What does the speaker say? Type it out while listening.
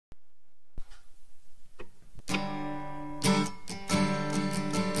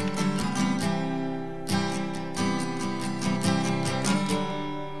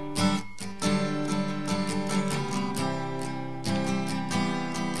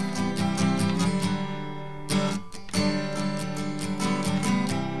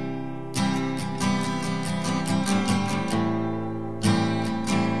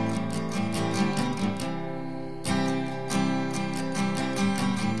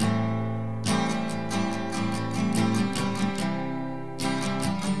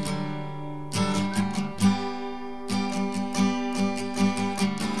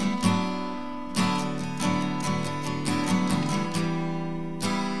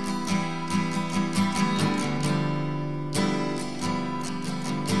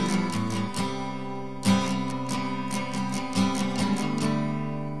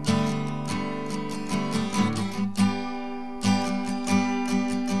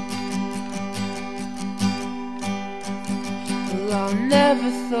I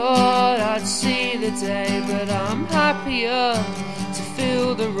never thought I'd see the day, but I'm happier to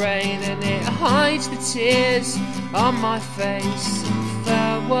feel the rain, and it hides the tears on my face.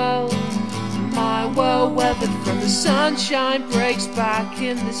 Farewell, my well weathered from the sunshine breaks back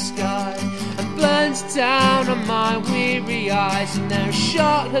in the sky and burns down on my weary eyes, and there are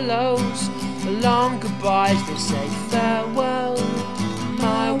short hellos, the long goodbyes. They say farewell,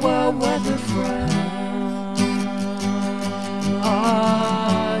 my well weathered friend.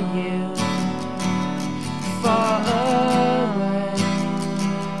 Are you far away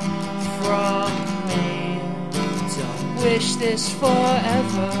from me? Don't wish this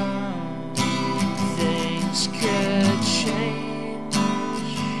forever. Things could change.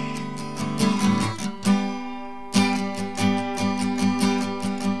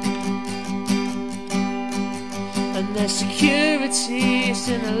 And there's securities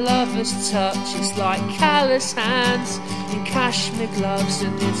in a lover's touch. It's like callous hands in cashmere gloves,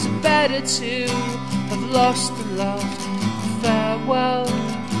 and it's better to have lost and loved. Farewell,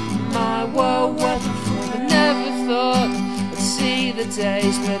 my well-weathered friend. I never thought I'd see the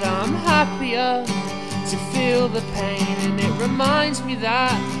days, but I'm happier to feel the pain, and it reminds me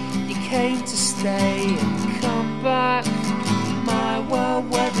that you came to stay and come back, my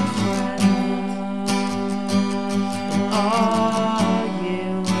well-weathered friend. Are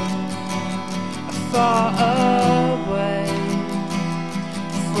you far away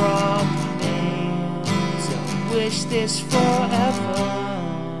from me? Don't wish this forever.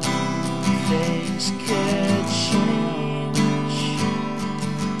 Things could change.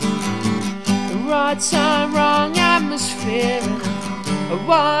 The right time, wrong atmosphere.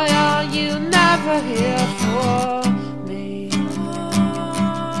 Why are you never here for me?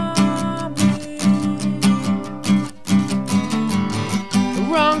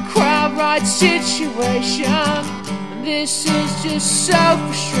 Wrong crowd, right situation, and this is just so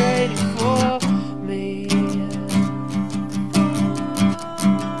frustrating for me.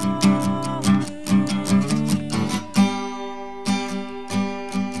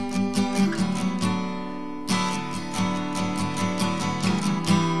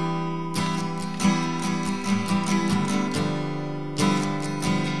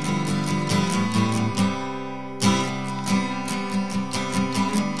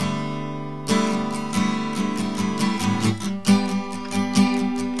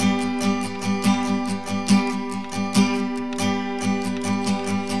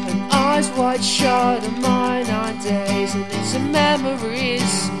 Wide shot of my 9 days, and it's a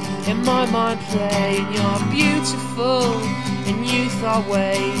memories in my mind playing. You're beautiful in youth our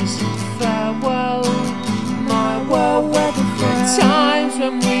ways. Farewell, my well-weathered friend. Times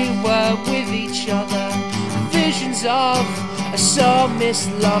when we were with each other, visions of a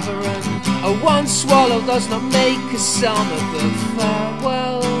soul-missed lover, and one swallow does not make a summer. But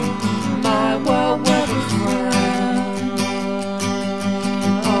farewell, my well-weathered friend.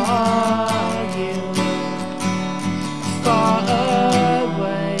 Are you far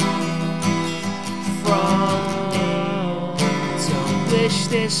away from me? Don't wish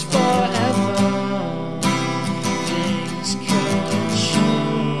this forever. Things could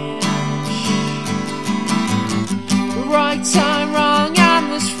change. Right time, wrong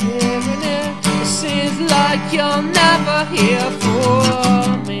atmosphere, and it seems like you're never here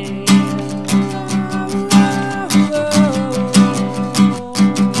for me.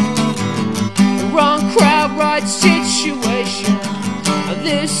 Right situation, and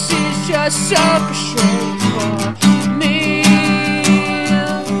this is just so frustrating for me.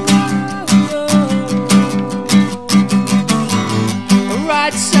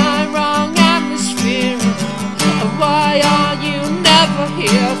 Right time, wrong atmosphere, and why are you never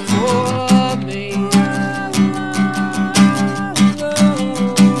here for me?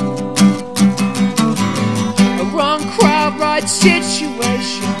 A wrong crowd, right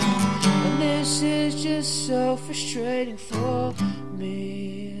situation, this is just so frustrating for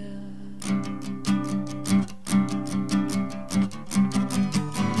me.